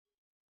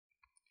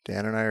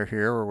Dan and I are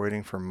here. We're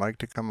waiting for Mike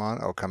to come on.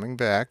 Oh, coming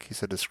back. He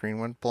said his screen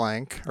went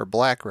blank, or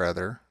black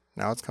rather.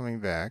 Now it's coming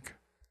back.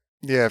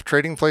 Yeah, if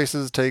Trading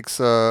Places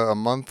takes a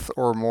month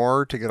or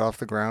more to get off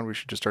the ground, we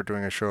should just start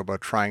doing a show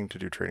about trying to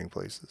do Trading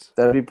Places.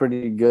 That'd be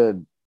pretty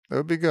good. That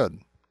would be good.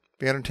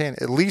 Be entertaining,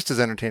 at least as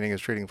entertaining as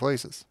Trading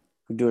Places.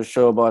 We do a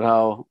show about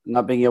how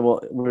not being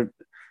able. We're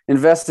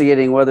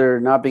investigating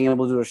whether not being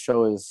able to do a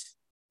show is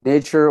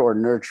nature or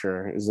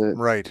nurture. Is it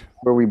Right.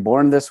 were we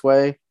born this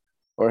way,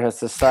 or has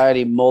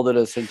society molded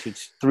us into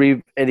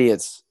three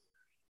idiots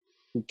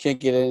who can't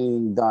get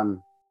anything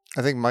done?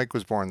 I think Mike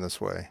was born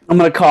this way. I'm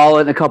gonna call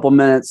it in a couple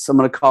minutes. I'm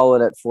gonna call it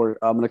in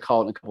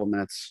a couple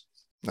minutes.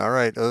 All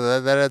right.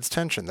 That adds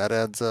tension. That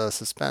adds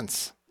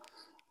suspense.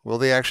 Will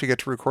they actually get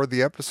to record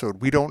the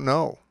episode? We don't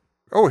know.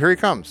 Oh, here he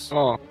comes.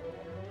 Oh,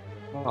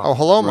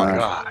 hello, Mike.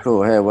 God.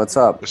 Cool. Hey, what's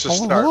up? Let's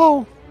just start.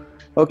 Hello.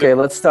 Okay,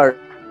 let's start.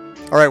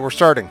 All right, we're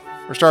starting.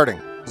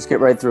 Let's get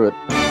right through it.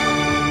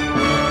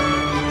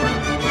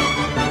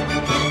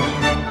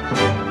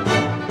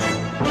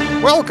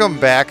 Welcome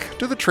back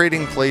to the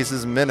Trading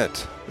Places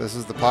Minute. This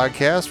is the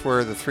podcast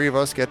where the three of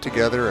us get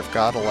together, if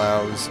God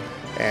allows,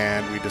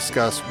 and we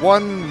discuss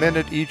 1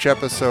 minute each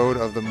episode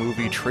of the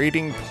movie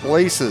Trading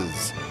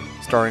Places,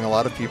 starring a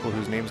lot of people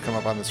whose names come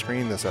up on the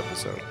screen this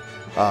episode.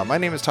 My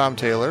name is Tom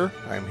Taylor.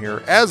 I'm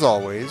here, as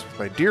always, with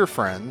my dear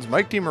friends,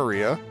 Mike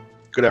DeMaria.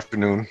 Good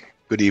afternoon.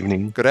 Good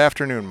evening. Good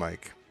afternoon,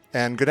 Mike.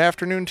 And good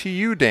afternoon to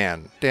you,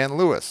 Dan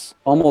Lewis.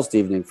 Almost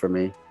evening for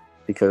me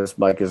because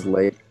Mike is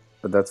late,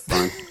 but that's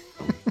fine.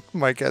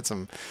 Mike had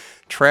some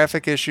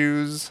traffic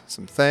issues,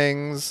 some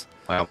things.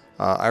 Wow.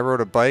 I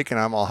rode a bike and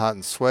I'm all hot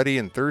and sweaty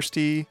and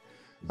thirsty.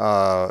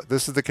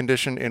 This is the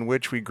condition in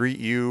which we greet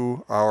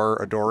you, our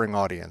adoring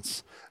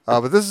audience.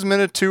 But this is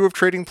minute 2 of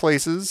Trading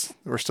Places.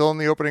 We're still in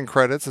the opening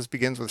credits. This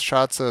begins with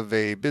shots of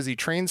a busy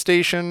train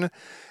station,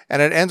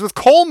 and it ends with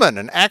Coleman,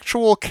 an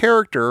actual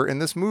character in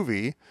this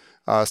movie,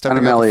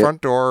 stepping out the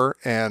front door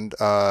and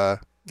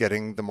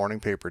getting the morning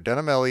paper.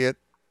 Denham Elliott,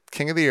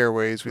 king of the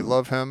airways. We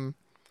love him.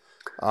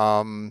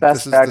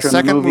 This is the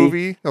second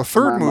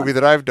third movie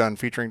that I've done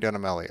featuring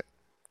Denham Elliott,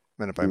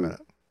 minute by minute.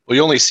 Well,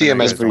 you only see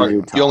him as part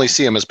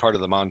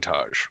of the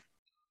montage.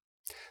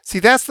 See,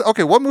 that's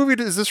okay. What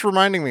movie is this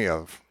reminding me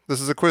of?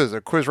 This is a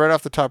quiz right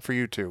off the top for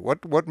you two.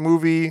 What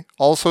movie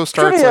also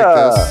starts like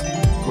this?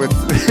 Wait,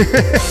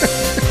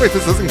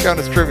 this doesn't count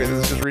as trivia.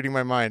 This is just reading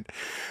my mind.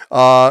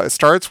 It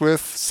starts with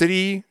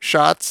city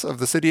shots of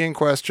the city in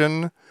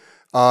question,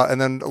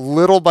 and then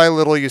little by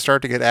little you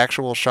start to get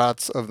actual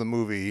shots of the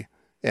movie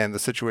and the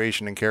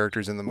situation and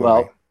characters in the movie.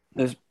 Well,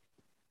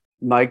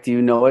 Mike, do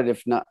you know it?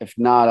 If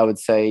not, I would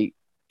say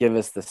give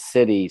us the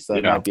city. So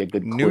that might be a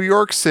good clue. New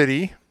York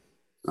City.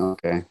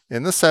 Okay.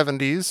 In the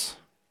 70s.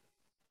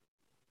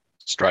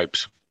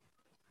 Stripes.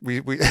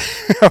 We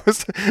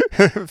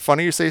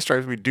funny you say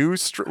Stripes. We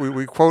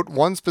quote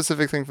one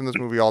specific thing from this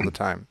movie all the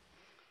time.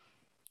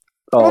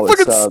 Oh,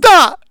 fucking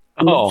stop!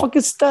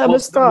 Fucking stop!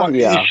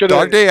 Yeah.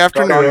 Dog Day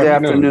Afternoon. Dog Day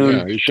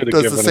Afternoon. Yeah,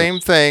 does the same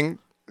thing.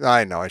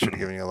 I know I should have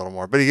given you a little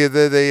more, but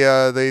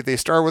they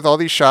start with all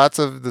these shots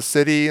of the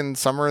city and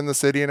summer in the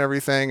city and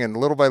everything, and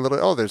little by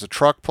little, there's a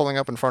truck pulling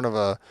up in front of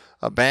a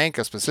bank,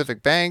 a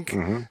specific bank,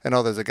 and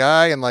there's a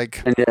guy, and I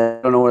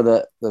don't know where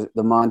the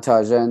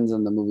montage ends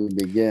and the movie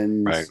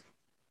begins. Right.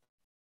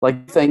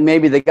 Like, think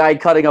maybe the guy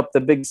cutting up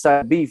the big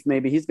side beef,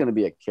 maybe he's going to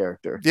be a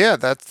character. Yeah,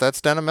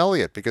 that's Denham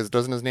Elliott, because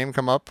doesn't his name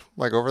come up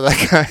like over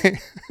that guy?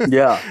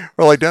 Yeah.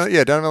 Or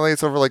Denham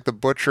Elliott's over like the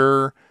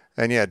butcher.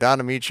 And Don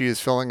Amici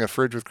is filling a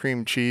fridge with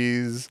cream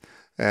cheese.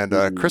 And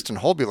Kristen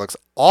Holby looks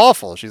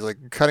awful. She's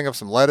like cutting up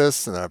some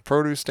lettuce in a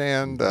produce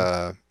stand.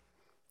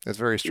 It's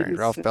very strange.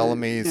 Ralph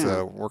Bellamy's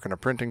working a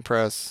printing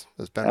press.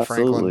 There's Ben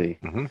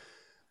Franklin.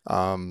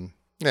 So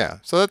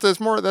that's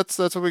more. That's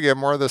what we get.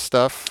 More of this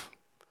stuff.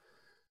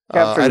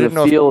 Capturing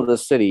the feel of the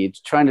city. It's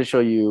trying to show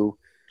you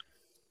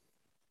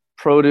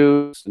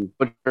produce and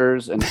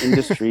butchers and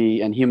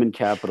industry and human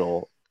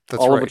capital.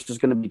 All of which is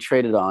going to be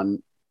traded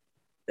on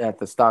at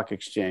the stock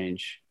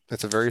exchange.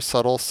 It's a very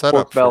subtle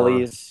setup.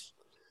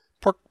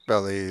 Pork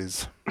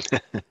bellies.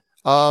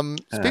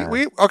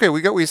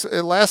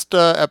 Last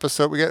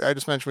episode I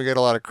just mentioned we get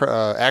a lot of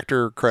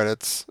actor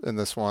credits in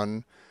this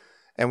one,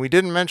 and we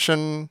didn't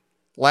mention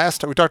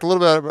last time. We talked a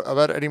little bit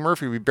about Eddie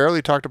Murphy. We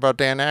barely talked about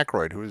Dan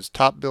Aykroyd, who is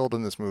top billed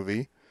in this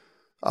movie.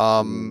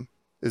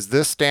 Is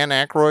this Dan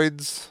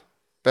Aykroyd's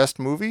best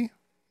movie?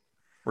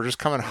 We're just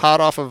coming hot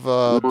off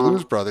of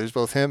Blues Brothers,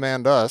 both him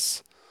and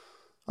us.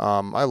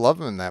 I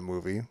love him in that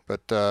movie,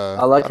 but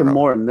I like him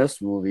more in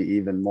this movie,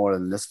 even more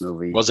than this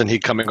movie. Wasn't he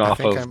coming off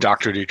of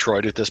Dr.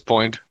 Detroit at this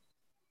point?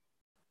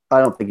 I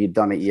don't think he'd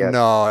done it yet.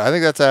 No, I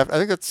think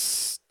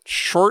that's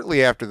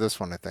shortly after this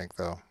one. I think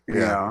though,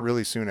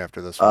 really soon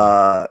after this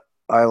one.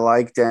 I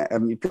like that. I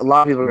mean, a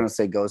lot of people are going to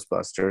say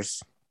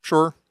Ghostbusters.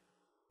 Sure.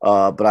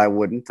 But I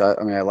wouldn't.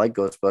 I like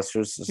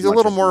Ghostbusters. He's a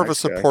little more of a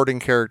supporting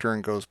character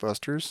in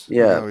Ghostbusters.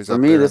 Yeah, for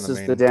me, this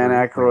is the Dan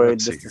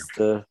Aykroyd. This is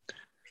the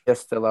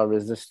pièce de la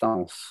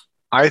résistance.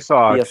 I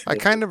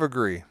kind of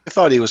agree. I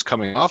thought he was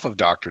coming off of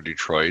Dr.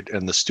 Detroit,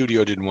 and the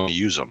studio didn't want to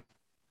use him.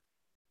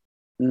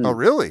 Oh,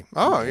 really?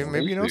 Oh,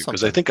 maybe you know something.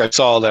 Because I think I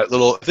saw that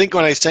little. I think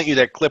when I sent you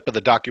that clip of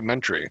the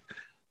documentary,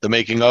 the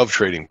making of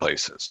Trading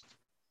Places.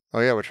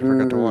 Oh yeah, which I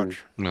forgot to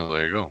watch. No,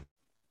 there you go.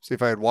 See,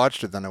 if I had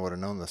watched it, then I would have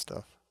known this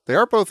stuff. They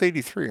are both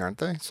 83, aren't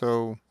they?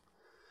 So,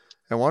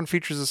 and one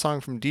features a song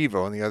from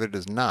Devo, and the other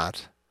does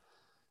not.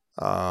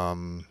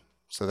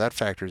 So that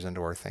factors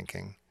into our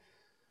thinking.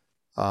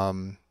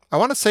 I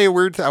want to say a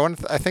weird thing.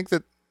 I think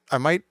that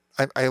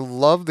I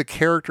love the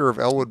character of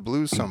Elwood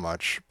Blues so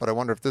much, but I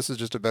wonder if this is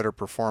just a better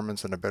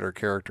performance and a better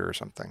character or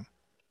something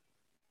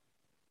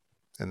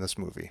in this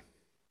movie.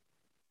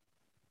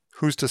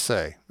 Who's to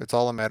say? It's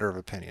all a matter of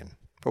opinion.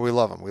 But we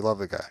love him. We love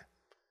the guy.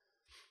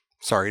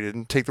 Sorry, he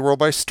didn't take the world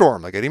by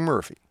storm like Eddie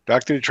Murphy.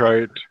 Dr.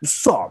 Detroit,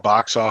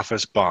 box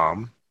office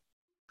bomb.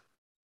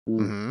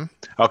 Mm-hmm.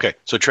 Okay,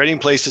 so Trading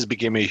Places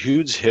became a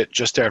huge hit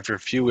just after a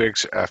few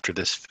weeks after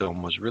this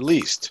film was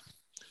released.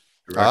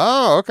 Correct?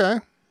 Oh, okay.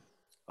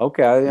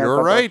 Okay,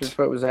 you're right. It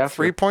was after.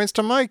 3 points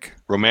to Mike.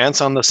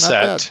 Romance on the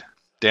set. Bad.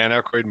 Dan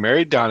Aykroyd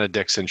married Donna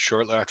Dixon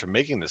shortly after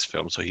making this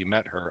film, so he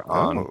met her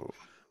on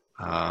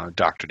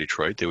Dr.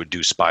 Detroit. They would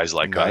do Spies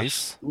Like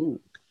Us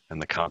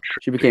and The Count.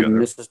 She became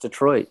Mrs.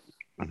 Detroit.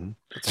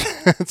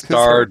 Mm-hmm.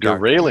 Star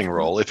derailing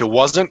role. If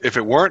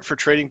it weren't for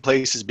Trading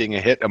Places being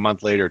a hit a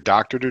month later,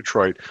 Dr.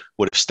 Detroit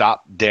would have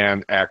stopped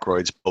Dan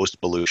Aykroyd's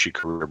post-Belushi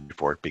career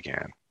before it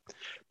began.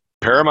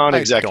 Paramount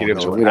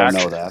executives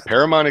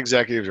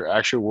are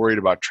actually worried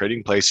about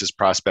Trading Places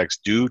prospects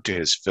due to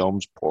his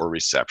film's poor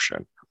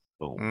reception.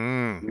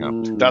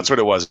 Boom. That's what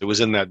it was. It was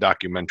in that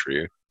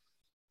documentary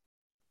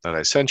that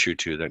I sent you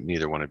to that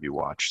neither one of you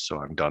watched, so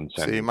I'm done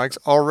sending. See, Mike's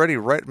already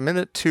right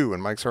minute 2,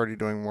 and Mike's already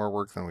doing more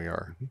work than we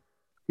are.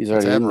 He's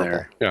already in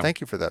there. Yeah.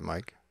 Thank you for that,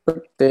 Mike.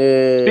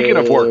 Speaking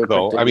of work,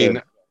 though, I mean,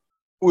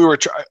 we were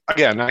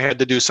again. I had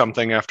to do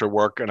something after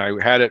work, and I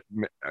had it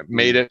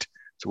made it.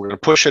 So we're going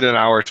to push it an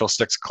hour till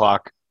 6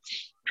 o'clock.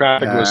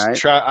 Traffic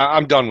was.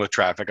 I'm done with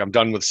traffic. I'm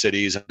done with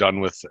cities. I'm done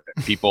with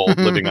people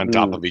living on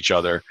top of each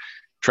other.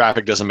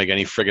 Traffic doesn't make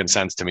any friggin'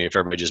 sense to me if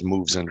everybody just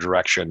moves in a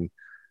direction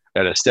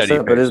at a steady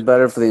pace. But it's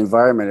better for the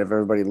environment if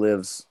everybody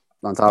lives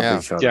on top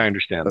of each other. Yeah, I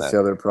understand That's the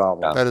other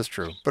problem. Yeah. That is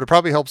true. But it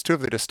probably helps too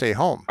if they just stay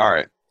home. All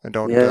right. And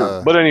don't.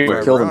 But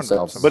anyway, kill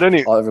themselves.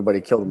 Everybody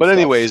killed themselves. But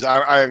anyways,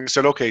 I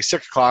said okay,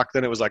 6 o'clock.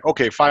 Then it was like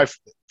okay,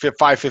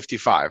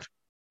 5:55.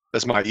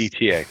 That's my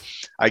ETA.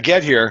 I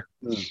get here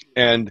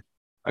and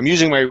I'm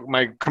using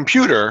my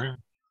computer,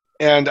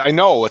 and I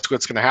know what's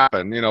going to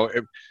happen. You know,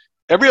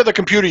 every other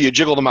computer, you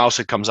jiggle the mouse,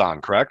 it comes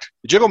on, correct?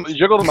 You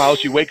jiggle the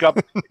mouse, you wake up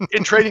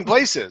in Trading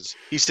Places.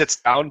 He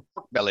sits down,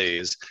 pork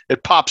bellies.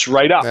 It pops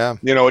right up. Yeah.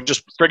 You know, it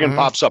just friggin'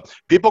 pops up.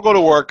 People go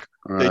to work,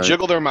 they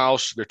jiggle their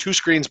mouse, their 2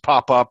 screens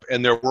pop up,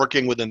 and they're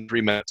working within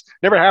 3 minutes.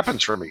 Never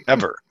happens for me,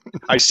 ever.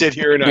 I sit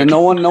here and no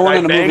one in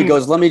the movie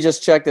goes, let me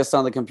just check this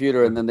on the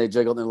computer, and then they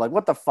jiggle, and they're like,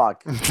 what the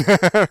fuck?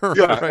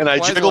 And I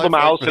jiggle the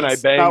mouse, and I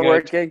bang it. Not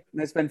working.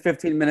 And I spend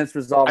 15 minutes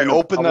resolving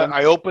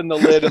I open the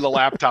lid of the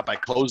laptop, I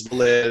close the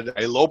lid,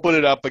 I open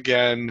it up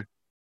again,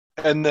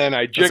 and then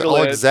I jiggle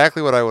it.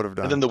 Exactly what I would have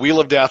done. And then the Wheel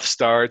of Death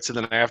starts, and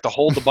then I have to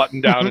hold the button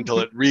down until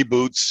it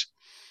reboots,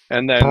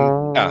 and then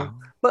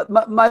But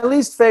my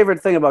least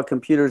favorite thing about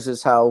computers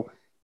is how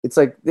it's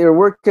like they're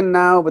working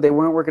now, but they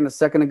weren't working a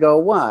second ago.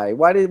 Why?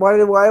 Why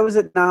was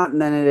it not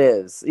and then it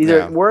is? Either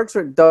it works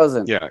or it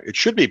doesn't. Yeah, it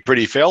should be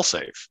pretty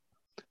fail-safe.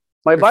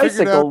 My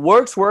bicycle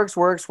works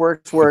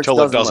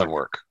until it doesn't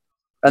work.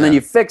 And then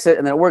you fix it,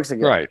 and then it works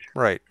again.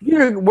 Right.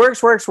 Computer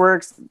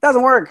works,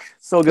 doesn't work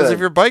so good. Because if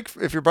your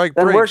bike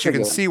breaks, you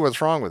can see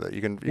what's wrong with it.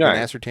 You can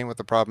ascertain what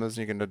the problem is,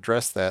 and you can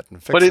address that and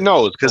fix it. But it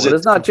knows because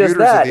it's not just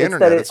that; it's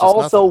that it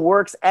also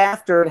works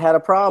after it had a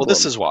problem. Well,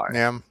 this is why.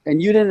 Yeah.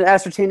 And you didn't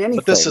ascertain anything.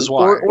 But this is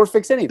why, or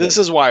fix anything. This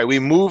is why we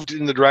moved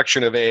in the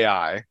direction of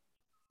AI,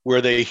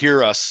 where they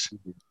hear us,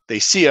 they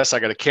see us. I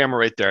got a camera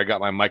right there. I got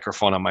my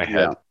microphone on my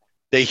head. Yeah.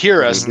 They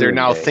hear us. They're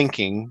now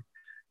thinking.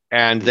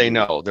 And they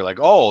know. They're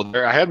like,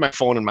 I had my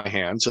phone in my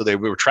hand, so they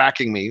were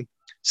tracking me,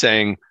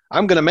 saying,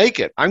 I'm going to make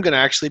it. I'm going to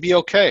actually be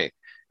okay.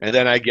 And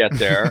then I get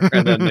there,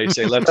 and then they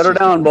say, let's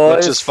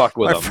just fuck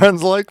with them. My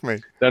friends like me.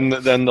 Then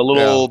the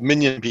little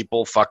minion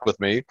people fuck with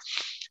me.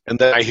 And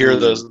then I hear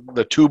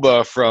the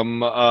tuba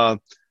from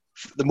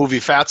the movie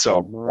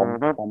Fatso. The one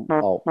from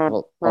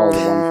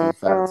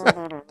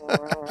Fatso.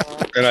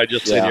 And I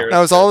just sit here.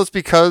 Now, is all this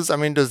because,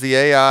 does the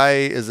AI,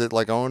 is it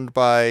like owned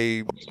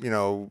by,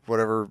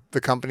 whatever,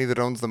 the company that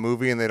owns the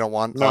movie and they don't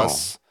want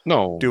us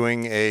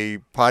doing a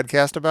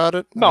podcast about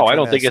it? No, I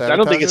don't think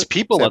it's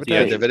people at the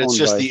end of it. It's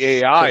just the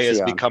AI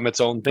has become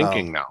its own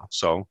thinking now.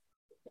 So.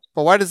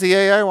 But why does the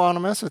AI want to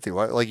mess with you?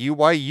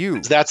 Why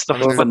you? That's the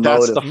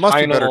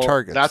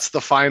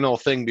final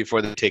thing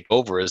before they take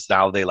over is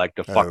now they like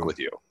to fuck with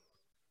you.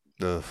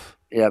 Ugh.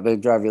 Yeah, they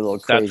drive you a little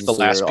crazy. That's the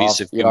last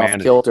piece of humanity.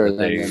 Off kilter, and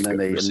then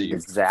they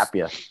zap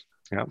you.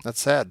 Yeah, that's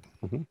sad.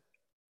 Mm-hmm.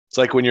 It's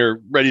like when you're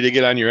ready to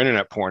get on your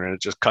internet porn, and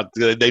it just cut.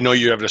 They know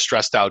you're having a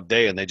stressed out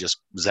day, and they just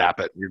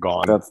zap it. You're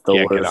gone. That's the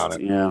worst. Get on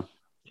it. Yeah,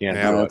 can't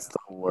do that's the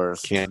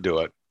worst. Can't do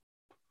it.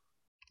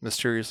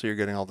 Mysteriously, you're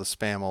getting all the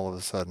spam all of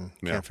a sudden.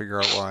 Can't figure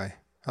out why.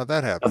 How'd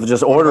that happen? I'll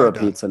just order a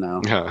pizza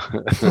now. Yeah.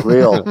 For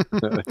real.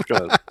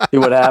 See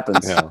what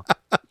happens.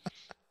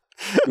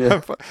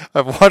 Yeah.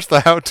 I've watched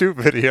the how-to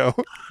video.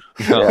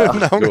 Yeah.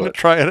 Now I'm going to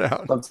try it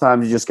out.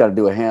 Sometimes you just got to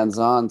do a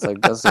hands-on. It's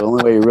like, that's the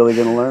only way you're really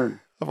going to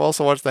learn. I've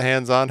also watched the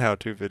hands-on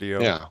how-to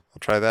video. Yeah. I'll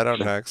try that out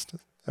next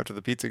after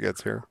the pizza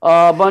gets here.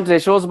 They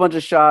shows a bunch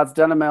of shots.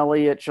 Denham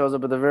Elliott shows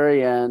up at the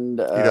very end.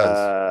 He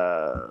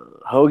does.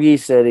 Hoagie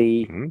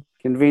City, Mm-hmm.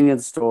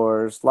 convenience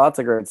stores, lots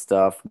of great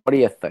stuff. What do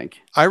you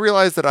think? I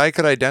realized that I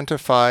could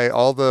identify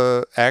all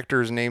the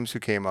actors' names who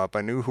came up.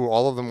 I knew who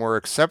all of them were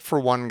except for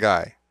one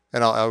guy.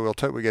 And I will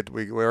tell we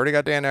already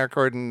got Dan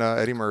Aykroyd and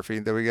Eddie Murphy.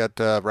 Then we got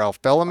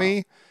Ralph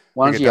Bellamy.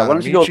 Why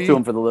don't you go through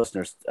them for the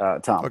listeners,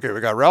 Tom? Okay, we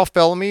got Ralph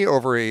Bellamy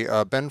over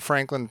a Ben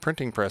Franklin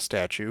printing press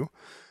statue.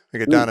 We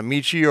got Don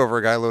Amici over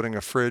a guy loading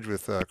a fridge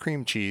with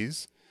cream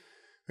cheese.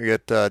 We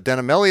got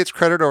Denham Elliott's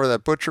credit over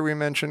that butcher we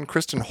mentioned.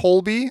 Kristen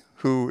Holby,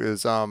 who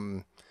is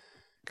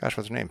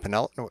what's her name?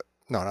 Penelope? No,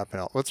 not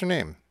Penelope. What's her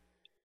name?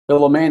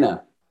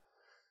 Philomena.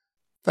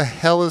 The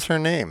hell is her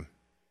name?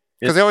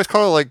 Because they always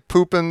call her like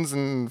Poopins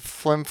and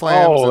Flim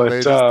Flams. Oh, and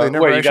they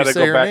never actually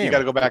say her name. You got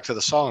to go back to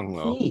the song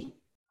though.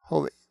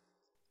 Holy,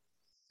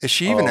 is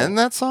she even in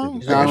that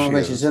song? I don't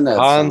think she's in that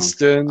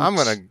Constance. song. I'm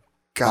gonna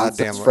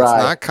goddamn. It's Fry.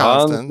 not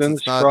Constance.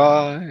 It's not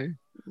Fry.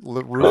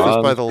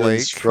 Rufus by the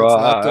Lake. It's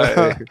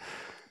not,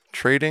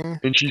 Trading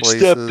and she Places.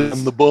 stepped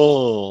on the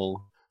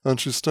ball. And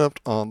she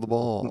stepped on the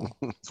ball.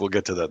 We'll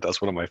get to that.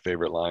 That's one of my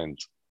favorite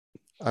lines.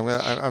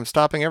 I'm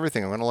stopping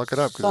everything. I'm gonna look it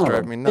up because Son it's of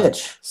driving me a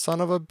nuts. bitch. Son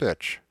of a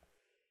bitch.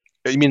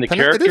 You mean the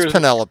character? It is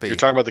Penelope. You're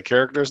talking about the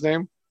character's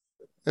name?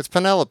 It's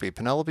Penelope.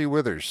 Penelope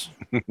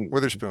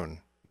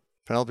Witherspoon.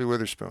 Penelope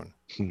Witherspoon.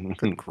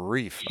 Good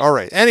grief. All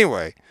right.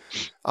 Anyway,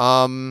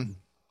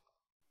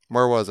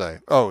 where was I?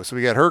 Oh, so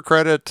we got her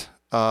credit.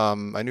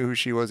 I knew who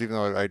she was, even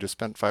though I just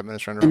spent 5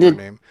 minutes trying to remember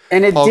her name.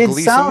 And it Paul did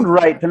Gleason. sound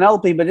right,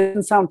 Penelope, but it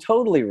didn't sound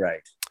totally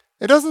right.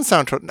 It doesn't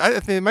sound. I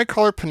think they might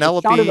call her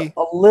Penelope. It sounded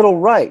a little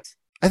right.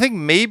 I think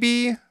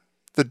maybe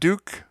the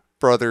Duke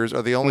brothers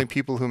are the only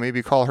people who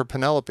maybe call her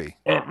Penelope.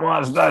 It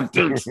was the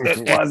Dukes.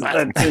 It was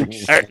the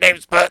Dukes. Her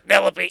name's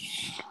Penelope.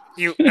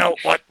 You know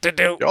what to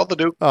do. You're the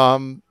Duke.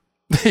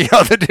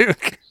 The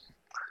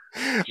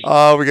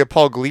Duke. We get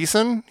Paul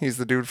Gleason. He's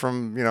the dude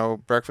from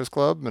Breakfast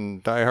Club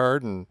and Die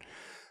Hard, and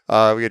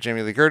we get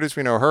Jamie Lee Curtis.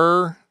 We know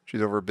her.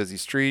 She's over a busy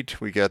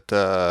street. We get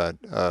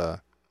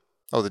the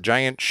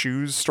Giant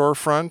Shoes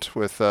storefront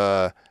with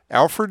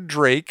Alfred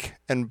Drake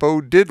and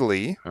Bo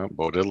Diddley. Oh,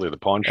 Bo Diddley, the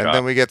pawn shop. And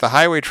then we get the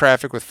highway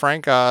traffic with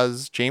Frank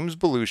Oz, James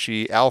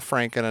Belushi, Al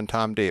Franken, and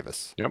Tom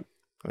Davis. Yep.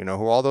 We know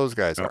who all those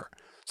guys are.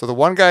 So the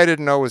one guy I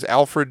didn't know was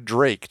Alfred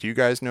Drake. Do you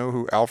guys know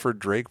who Alfred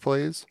Drake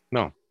plays?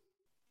 No.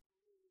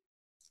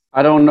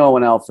 I don't know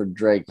an Alfred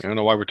Drake. I don't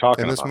know why we're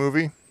talking in this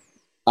movie.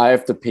 I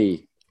have to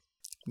pee.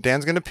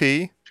 Dan's going to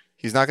pee.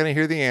 He's not going to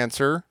hear the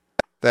answer.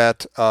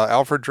 That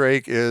Alfred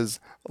Drake is,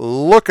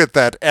 look at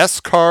that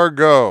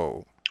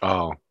escargot.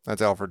 Oh.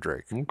 That's Alfred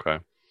Drake. Okay.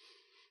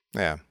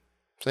 Yeah.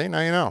 See,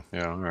 now you know.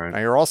 Yeah, all right. Now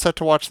you're all set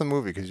to watch the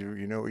movie because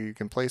you know you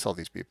can place all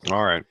these people.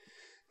 All right.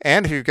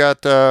 And if you've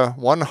got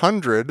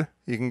 100,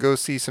 you can go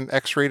see some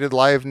X-rated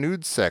live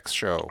nude sex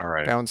show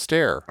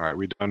downstairs. All right,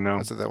 we done now?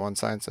 That's what that one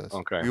sign says.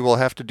 Okay. We will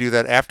have to do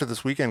that after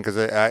this weekend because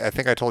I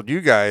think I told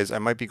you guys I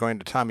might be going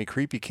to Tommy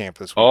Creepy Camp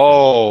this weekend.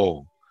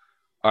 Oh.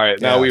 All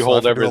right, now we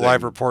hold everything. Do a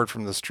live report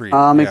from the street.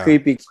 Tommy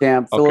Creepy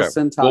Camp. Okay.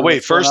 Well,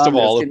 wait, first of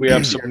all, if we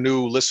have some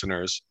new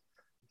listeners,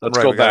 let's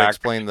go back.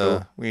 Explain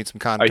we need some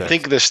context. I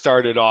think this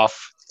started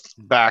off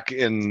back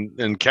in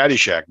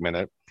Caddyshack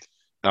Minute.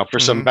 Now, for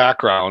some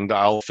background,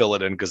 I'll fill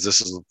it in because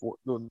this is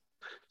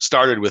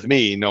started with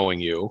me knowing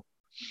you.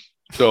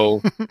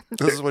 So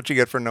this is what you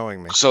get for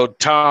knowing me. So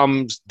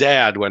Tom's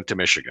dad went to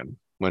Michigan,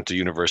 went to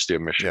University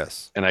of Michigan.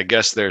 Yes. And I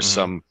guess there's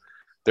some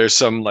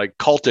like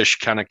cultish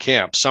kind of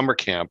camp, summer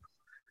camp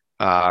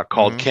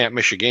called Camp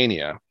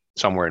Michigania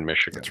somewhere in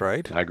Michigan. That's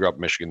right. I grew up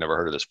in Michigan, never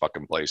heard of this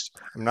fucking place.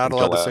 I'm not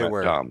allowed to say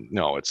where.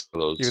 No, it's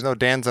those. Even though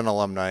Dan's an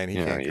alumni and he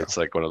can't go. It's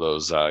like one of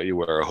those, you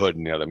wear a hood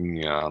and you have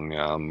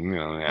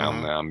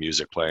the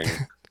music playing.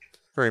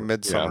 Very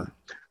midsummer.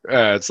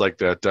 Yeah. It's like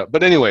that.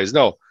 But anyways,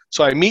 no.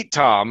 So I meet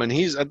Tom and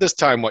he's at this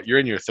time, you're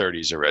in your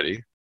 30s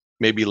already,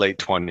 maybe late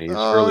 20s,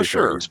 early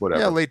 30s,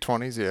 whatever. Yeah, late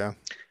 20s, yeah.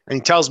 And he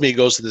tells me he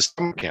goes to this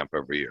summer camp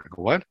every year. I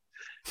go, what?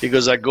 He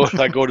goes, I go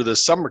to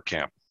this summer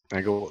camp. And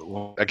I go,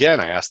 well, again,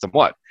 I asked them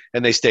what.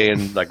 And they stay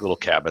in like little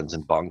cabins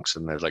and bunks,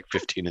 and there's like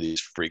 15 of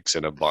these freaks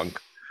in a bunk,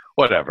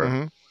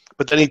 whatever.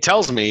 But then he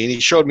tells me, and he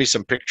showed me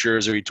some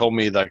pictures, or he told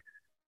me like,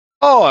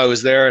 oh, I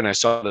was there and I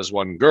saw this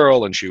one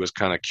girl and she was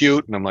kind of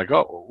cute. And I'm like,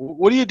 oh,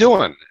 what are you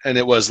doing? And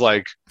it was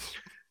like,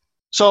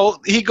 so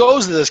he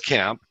goes to this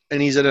camp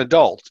and he's an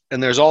adult,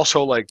 and there's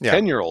also like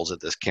 10-year-olds at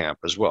this camp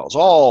as well. It's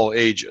all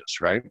ages,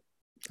 right?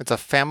 It's a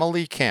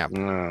family camp.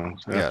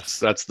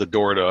 That's the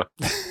door to.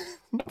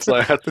 It's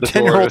like, that's the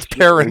 10-year-old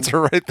parents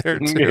are right there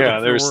too. Yeah,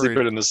 they were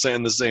sleeping in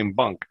the same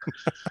bunk.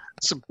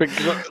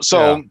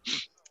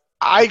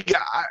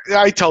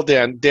 I tell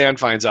Dan. Dan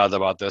finds out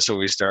about this when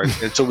we start,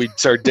 and so we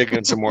start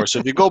digging some more. So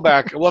if you go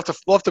back, we'll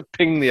have to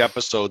ping the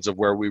episodes of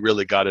where we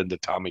really got into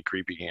Tommy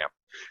Creepy Camp.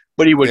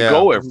 But he would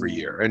go every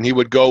year, and he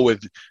would go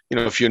with,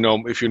 if you know,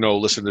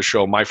 listen to the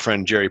show. My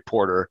friend Jerry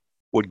Porter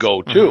would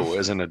go too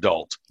as an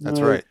adult.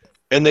 That's right.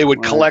 And they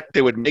would collect.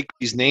 They would make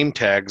these name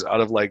tags out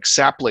of like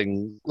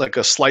sapling, like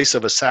a slice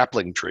of a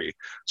sapling tree.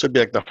 So it'd be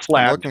like the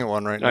flat. I'm looking at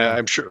one right now.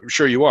 I'm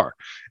sure you are.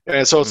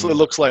 And so it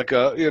looks like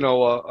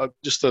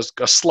just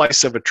a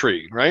slice of a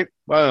tree, right?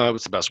 Well,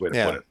 that's the best way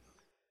to put it.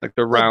 Like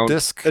the round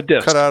disc cut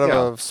out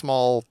of a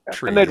small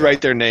tree. And they'd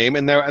write their name,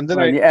 and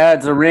then he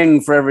adds a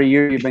ring for every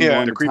year you've been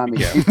going to Tommy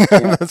Camp.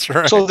 That's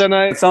right. So then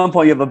at some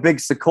point you have a big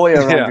sequoia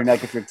around your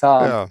neck if you're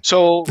Tom. Yeah.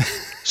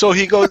 So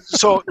he goes.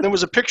 So there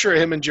was a picture of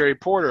him and Jerry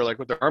Porter, like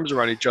with their arms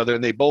around each other,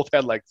 and they both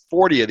had like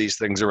 40 of these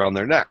things around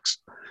their necks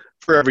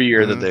for every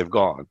year that they've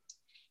gone.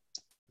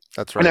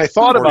 That's right. And I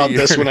thought about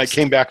this when I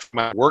came back from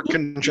my work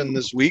convention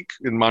this week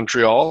in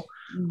Montreal.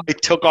 I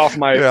took off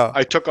my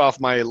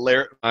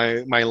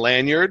my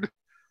lanyard,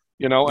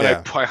 and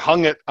I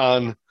hung it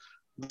on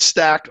the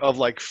stack of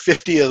like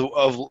 50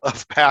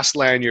 of past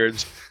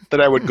lanyards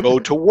that I would go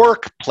to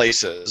work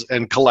places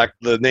and collect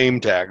the name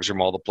tags from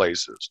all the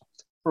places.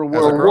 For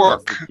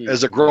work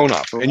as a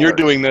grown-up. And you're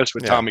doing this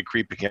with Tommy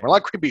Creepy Camp. A lot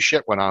of creepy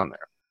shit went on there.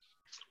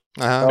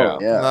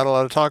 Not a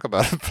lot to talk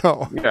about it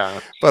though. Yeah,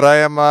 but I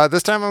am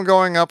this time. I'm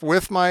going up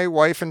with my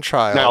wife and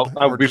child.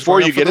 Now before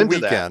you get into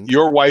that,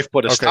 your wife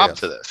put a stop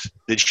to this.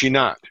 Did she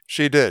not?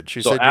 She did.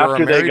 She said, "You're a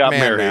married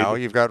man now.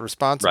 You've got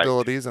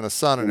responsibilities and a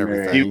son and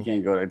everything. You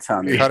can't go to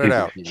Tommy. Cut it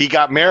out." He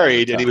got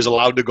married and he was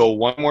allowed to go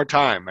one more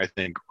time, I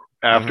think,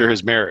 after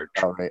his marriage.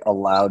 All right,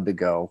 allowed to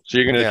go. So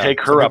you're going to take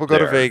her up there. People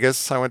go to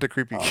Vegas. I went to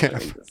Creepy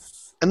Camp.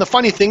 And the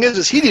funny thing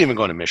is he didn't even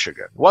go to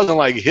Michigan. It wasn't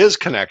like his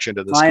connection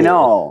to the school. I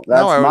know.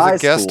 No, I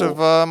was a guest of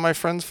my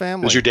friend's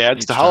family. Was your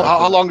dad's?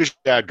 How long did your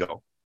dad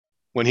go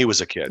when he was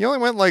a kid? He only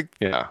went like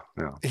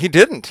He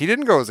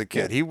didn't go as a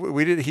kid.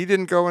 He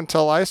didn't go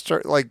until I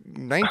started, like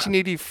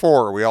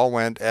 1984. We all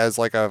went as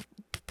like a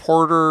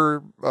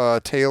Porter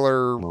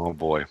Taylor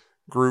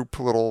group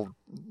little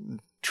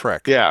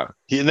trek. Yeah.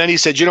 And then he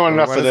said, "You know what?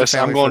 Enough of this.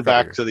 I'm going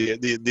back to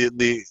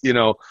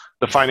the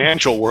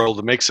financial world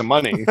to make some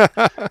money.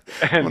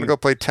 I'm gonna go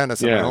play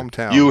tennis in my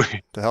hometown.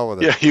 To hell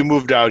with it." Yeah, you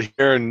moved out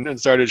here and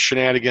started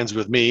shenanigans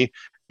with me.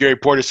 Gary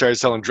Porter started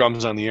selling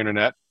drums on the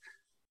internet.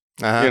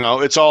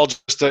 It's all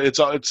just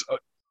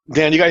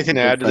Dan, you got anything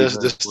to add to this?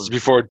 This is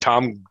before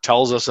Tom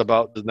tells us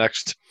about the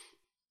next.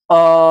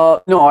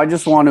 No, I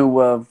just want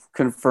to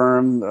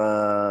confirm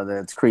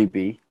that it's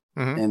creepy.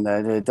 And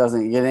that it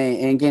doesn't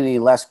ain't get any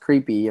less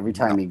creepy every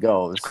time he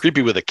goes. It's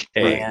creepy with a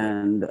K.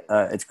 And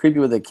it's creepy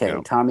with a K. Yeah.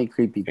 Tommy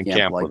Creepy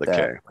Camp like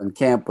that. And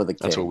Camp with a K.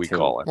 That's what we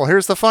call it. Well,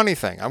 here's the funny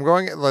thing. I'm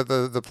going.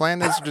 The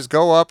plan is to just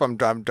go up. I'm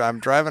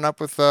driving up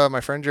with my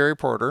friend Jerry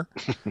Porter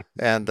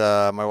and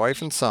my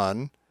wife and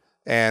son,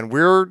 and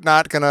we're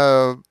not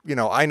gonna.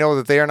 I know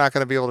that they are not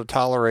going to be able to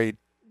tolerate.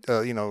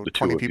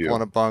 20 people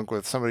in a bunk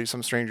with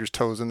some stranger's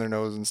toes in their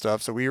nose and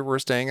stuff. So we're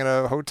staying in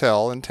a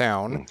hotel in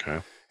town. Okay.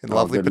 In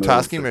lovely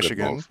Petoskey,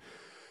 Michigan.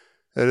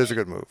 It is a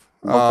good move.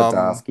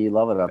 Petoskey,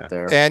 love it up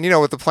there. And,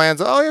 with the plans,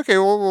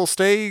 we'll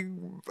stay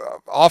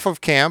off of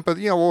camp, but,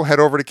 we'll head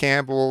over to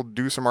camp. We'll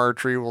do some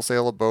archery. We'll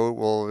sail a boat.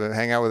 We'll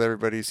hang out with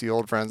everybody, see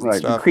old friends and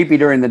stuff. Be creepy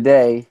during the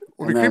day.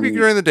 We'll be creepy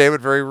during the day, but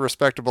very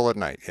respectable at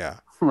night, yeah.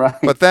 Right.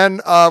 But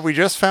then we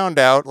just found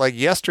out, like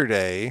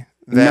yesterday,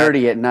 that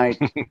nerdy at night.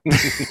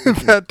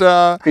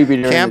 that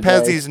camp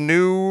has these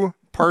new,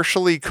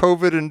 partially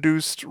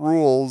COVID-induced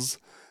rules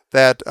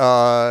that...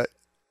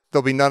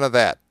 there'll be none of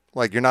that.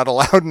 Like, you're not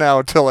allowed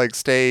now to like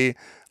stay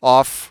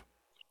off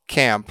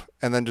camp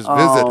and then just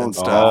visit and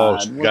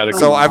stuff.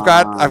 So I've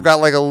got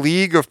like a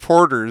league of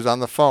porters on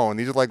the phone.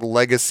 These are like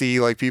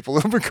legacy, like people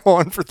who've been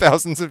going for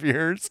thousands of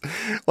years,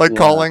 like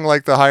calling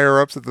like the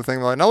higher ups at the thing.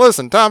 Like, now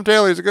listen, Tom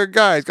Taylor's a good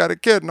guy. He's got a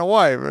kid and a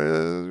wife,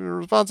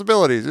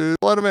 responsibilities.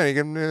 Let him in. He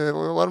can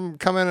let him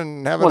come in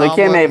and have. Well, they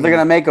can't make. If they're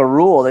gonna make a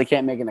rule, they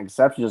can't make an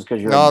exception just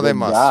because you're a good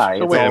guy.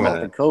 So wait a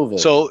minute. COVID.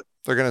 So.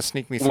 They're going to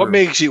sneak me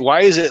through.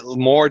 Why is it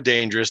more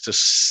dangerous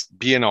to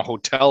be in a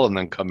hotel and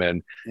then come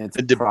in?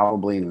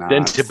 Probably not.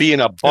 Than to be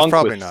in a bunk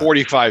with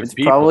 45 people. It's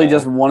probably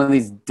just one of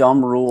these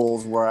dumb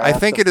rules where I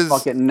think it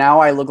is. Now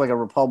I look like a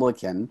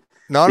Republican.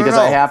 Because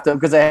I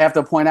have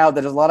to point out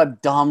that there's a lot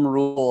of dumb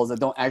rules that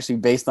don't actually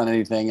based on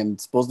anything and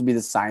it's supposed to be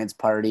the science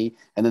party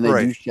and then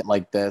they do shit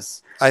like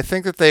this. I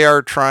think that they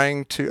are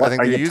trying to. I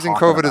think they're using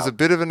COVID as a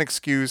bit of an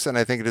excuse, and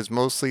I think it is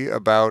mostly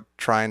about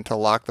trying to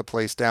lock the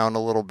place down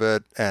a little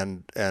bit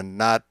and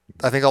not.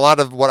 I think a lot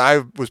of what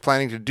I was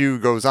planning to do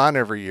goes on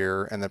every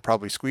year, and that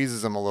probably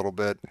squeezes them a little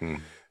bit.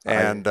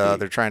 And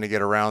they're trying to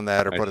get around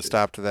that or put a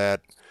stop to that.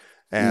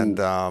 And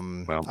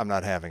I'm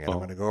not having it. I'm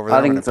going to go over there.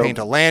 I'm going to paint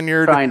a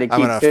lanyard. I'm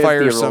going to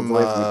fire some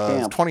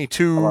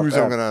 22s.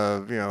 I'm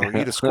going to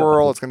eat a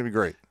squirrel. It's going to be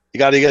great. You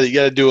got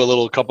to do a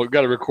little couple. You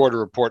got to record a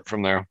report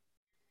from there.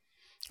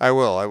 I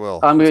will. We're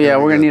going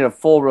to need a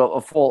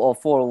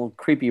full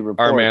creepy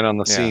report. Our man on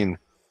the scene.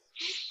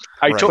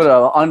 I put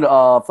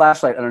a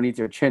flashlight underneath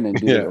your chin and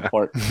do the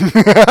report.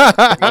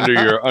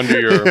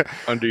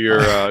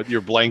 under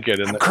your blanket.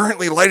 I'm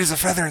currently light as a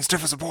feather and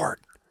stiff as a board.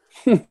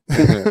 In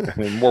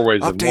more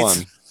ways than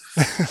one.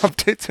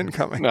 Updates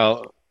incoming.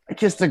 No. I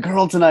kissed a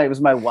girl tonight. It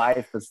was my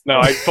wife. No,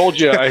 I told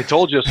you.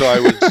 So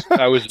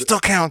I was still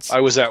counts.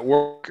 I was at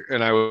work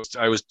and I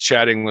was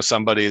chatting with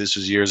somebody. This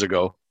was years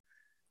ago,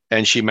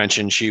 and she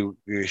mentioned she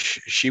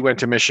went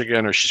to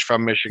Michigan, or she's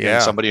from Michigan. Yeah.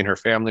 Somebody in her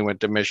family went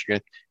to Michigan.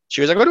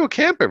 She goes, I go to a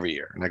camp every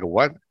year, and I go,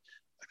 what?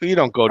 I go, you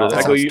don't go to that.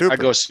 I go, you don't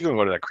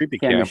go to that creepy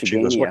camp.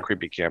 She goes, what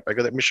creepy camp? I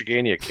go, that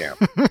Michigania camp.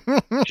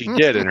 She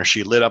did, and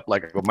she lit up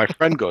like. My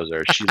friend goes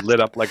there. She lit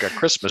up like a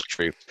Christmas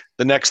tree.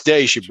 The next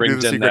day, she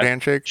brings in that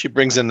handshake. She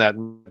brings in that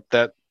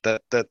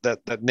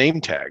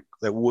name tag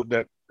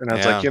that, and I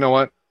was like, you know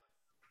what?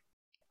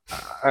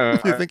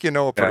 You think you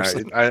know a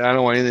person? I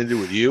don't want anything to do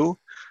with you.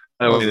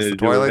 I don't want anything to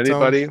do with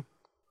anybody.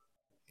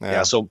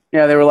 Yeah. So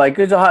they were like,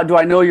 do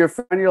I know your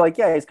friend? You're like,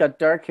 yeah, he's got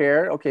dark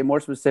hair. Okay, more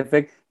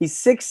specific. He's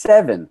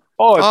 6'7".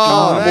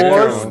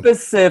 More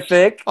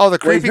specific. Oh, the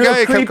creepy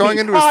guy kept going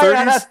into his 30s.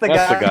 Yeah, that's the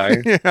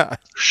guy. Yeah.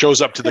 Shows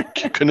up to the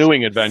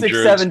canoeing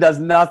adventures. 6'7" does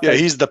nothing. Yeah,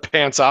 he's the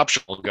pants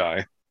optional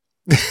guy.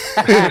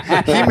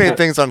 He made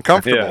things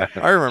uncomfortable. Yeah.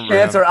 I remember.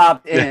 Pants are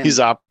opt-in. Yeah, he's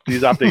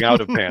opting out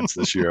of pants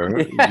this year.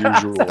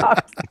 Usual.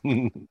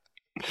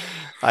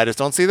 I just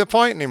don't see the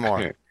point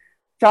anymore.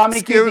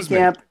 Tommy Creepy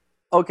Camp.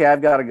 Okay,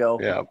 I've got to go.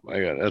 Yeah,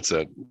 that's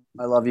it.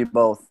 I love you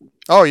both.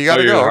 Oh, you got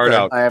to go. Hard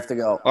out. I have to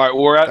go. All right,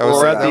 we're at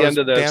the end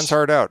of this. Dan's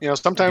hard out.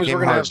 Sometimes we're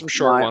gonna have some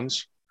short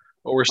ones.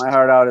 But my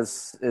hard out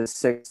is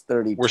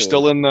 6:30. We're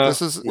still in the.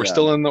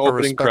 Still in the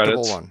opening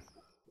credits. One.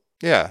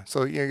 Yeah,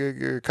 so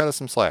you cut us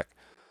some slack.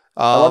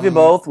 I love you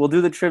both. We'll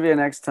do the trivia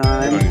next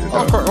time.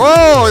 Of course.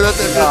 Whoa,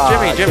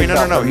 that's Jimmy.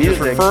 No. He's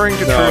referring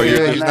to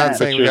trivia. He's not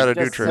saying we got to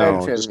do trivia.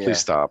 No, just please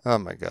stop. Oh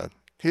my God.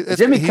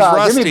 Jimmy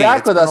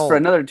back with us for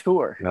another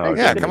tour. No,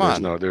 yeah, come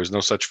on. There's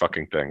no such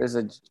fucking thing. There's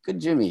a good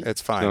Jimmy. It's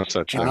fine. No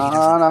such thing. No.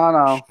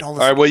 All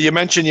right. Well, you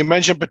mentioned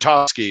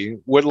Potofsky.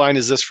 What line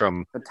is this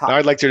from? Now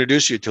I'd like to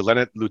introduce you to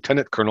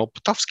Lieutenant Colonel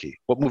Potofsky.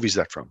 What movie is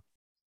that from?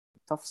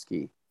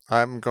 Potofsky.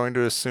 I'm going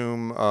to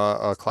assume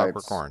a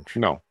Clockwork Orange.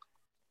 No.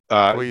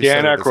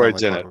 Dan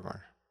Aykroyd's in it,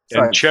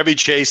 and Chevy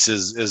Chase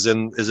is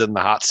in the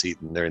hot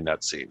seat, and they're in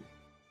that scene.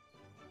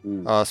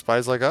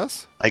 Spies Like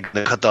Us. I'm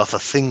gonna cut off a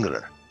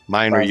finger.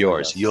 Mine or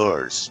yours?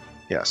 Yours.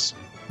 Yes.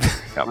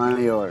 Yep. Mine or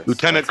yours.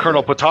 Lieutenant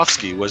Colonel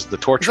Potofsky was the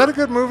torturer. Is that a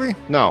good movie?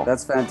 No.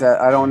 That's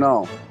fantastic. I don't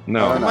know.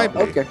 No. It might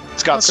be. Okay.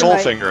 It's got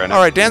Soulfinger in it. All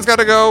right, Dan's got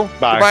to go.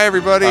 Bye. Goodbye,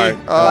 everybody.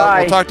 Right.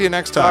 Bye. We'll talk to you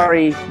next time.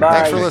 Sorry. Bye.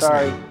 Thanks for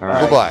listening.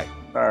 Goodbye.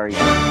 Sorry.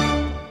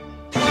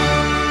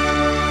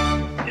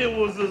 It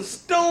was a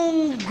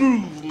stone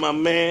groove, my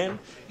man.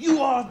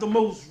 You are the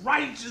most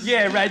righteous.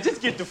 Yeah, right.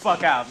 Just get the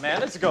fuck out,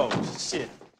 man. Let's go. Shit.